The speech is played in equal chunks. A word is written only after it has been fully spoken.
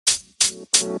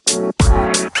Good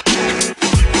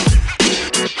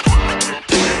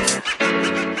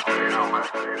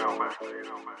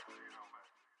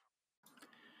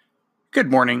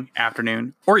morning,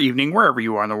 afternoon, or evening, wherever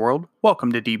you are in the world.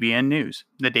 Welcome to DBN News,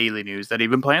 the daily news that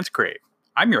even plants crave.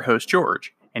 I'm your host,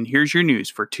 George, and here's your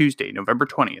news for Tuesday, November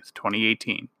 20th,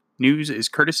 2018. News is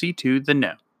courtesy to The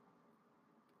Know.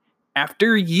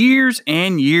 After years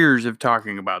and years of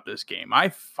talking about this game, I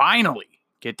finally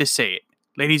get to say it.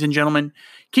 Ladies and gentlemen,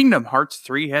 Kingdom Hearts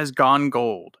 3 has gone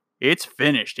gold. It's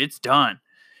finished. It's done.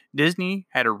 Disney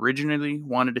had originally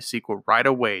wanted a sequel right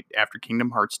away after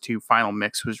Kingdom Hearts 2 Final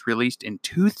Mix was released in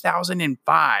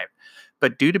 2005,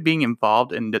 but due to being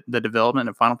involved in the development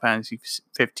of Final Fantasy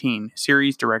XV,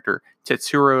 series director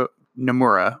Tetsuro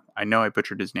Nomura, I know I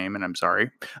butchered his name and I'm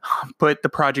sorry, put the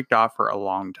project off for a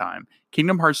long time.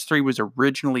 Kingdom Hearts 3 was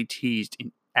originally teased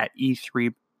at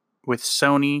E3 with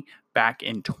Sony back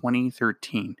in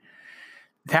 2013.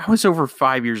 That was over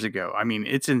 5 years ago. I mean,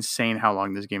 it's insane how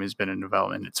long this game has been in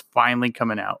development. It's finally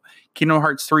coming out. Kingdom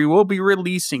Hearts 3 will be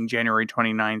releasing January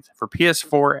 29th for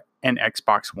PS4 and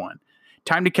Xbox One.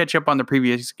 Time to catch up on the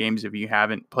previous games if you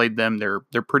haven't played them. They're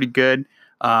pretty good.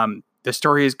 The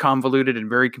story is convoluted and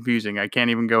very confusing. I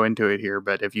can't even go into it here,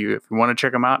 but if you want to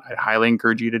check them out, I'd highly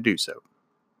encourage you to do so.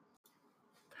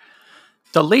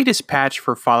 The latest patch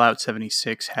for Fallout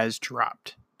 76 has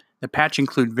dropped. The patch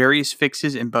includes various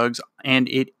fixes and bugs, and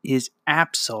it is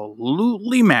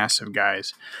absolutely massive,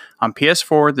 guys. On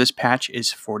PS4, this patch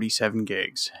is 47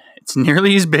 gigs. It's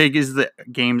nearly as big as the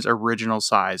game's original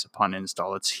size upon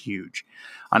install. It's huge.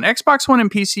 On Xbox One and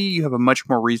PC, you have a much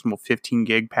more reasonable 15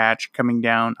 gig patch coming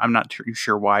down. I'm not too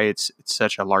sure why it's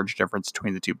such a large difference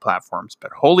between the two platforms,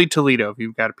 but holy Toledo, if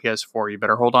you've got a PS4, you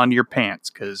better hold on to your pants,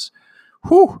 because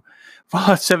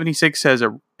Fallout 76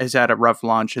 is at a rough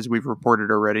launch, as we've reported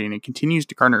already, and it continues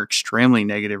to garner extremely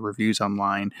negative reviews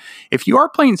online. If you are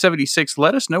playing 76,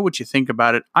 let us know what you think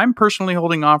about it. I'm personally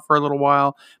holding off for a little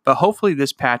while, but hopefully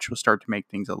this patch will start to make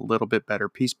things a little bit better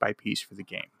piece by piece for the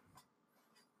game.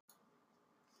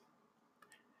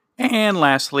 And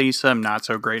lastly, some not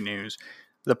so great news.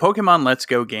 The Pokemon Let's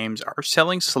Go games are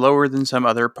selling slower than some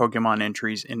other Pokemon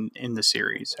entries in the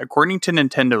series. According to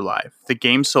Nintendo Life, the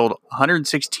game sold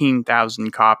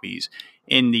 116,000 copies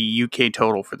in the UK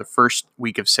total for the first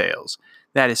week of sales.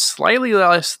 That is slightly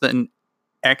less than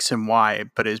X and Y,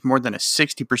 but is more than a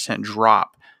 60%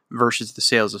 drop versus the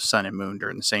sales of Sun and Moon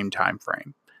during the same time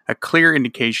frame. A clear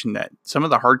indication that some of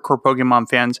the hardcore Pokemon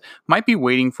fans might be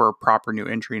waiting for a proper new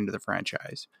entry into the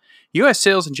franchise. US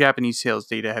sales and Japanese sales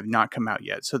data have not come out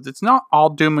yet, so it's not all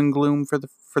doom and gloom for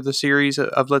the series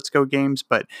of Let's Go games,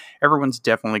 but everyone's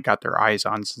definitely got their eyes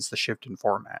on since the shift in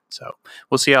format. So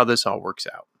we'll see how this all works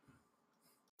out.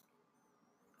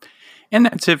 And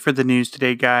that's it for the news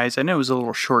today, guys. I know it was a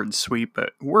little short and sweet,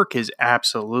 but work is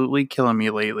absolutely killing me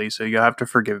lately, so you'll have to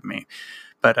forgive me.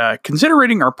 But consider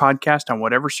rating our podcast on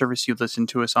whatever service you listen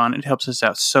to us on. It helps us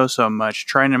out so much,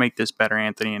 trying to make this better,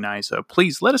 Anthony and I. So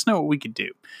please let us know what we could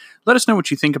do. Let us know what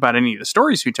you think about any of the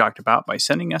stories we talked about by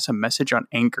sending us a message on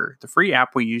Anchor, the free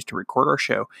app we use to record our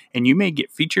show, and you may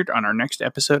get featured on our next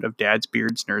episode of Dad's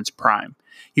Beards Nerds Prime.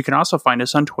 You can also find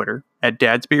us on Twitter at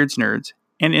Dad's Beards Nerds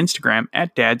and Instagram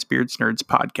at Dad's Beards Nerds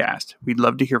Podcast. We'd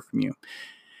love to hear from you.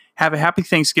 Have a happy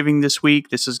Thanksgiving this week.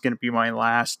 This is going to be my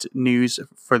last news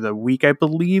for the week, I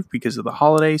believe, because of the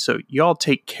holiday. So y'all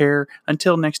take care.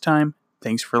 Until next time,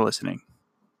 thanks for listening.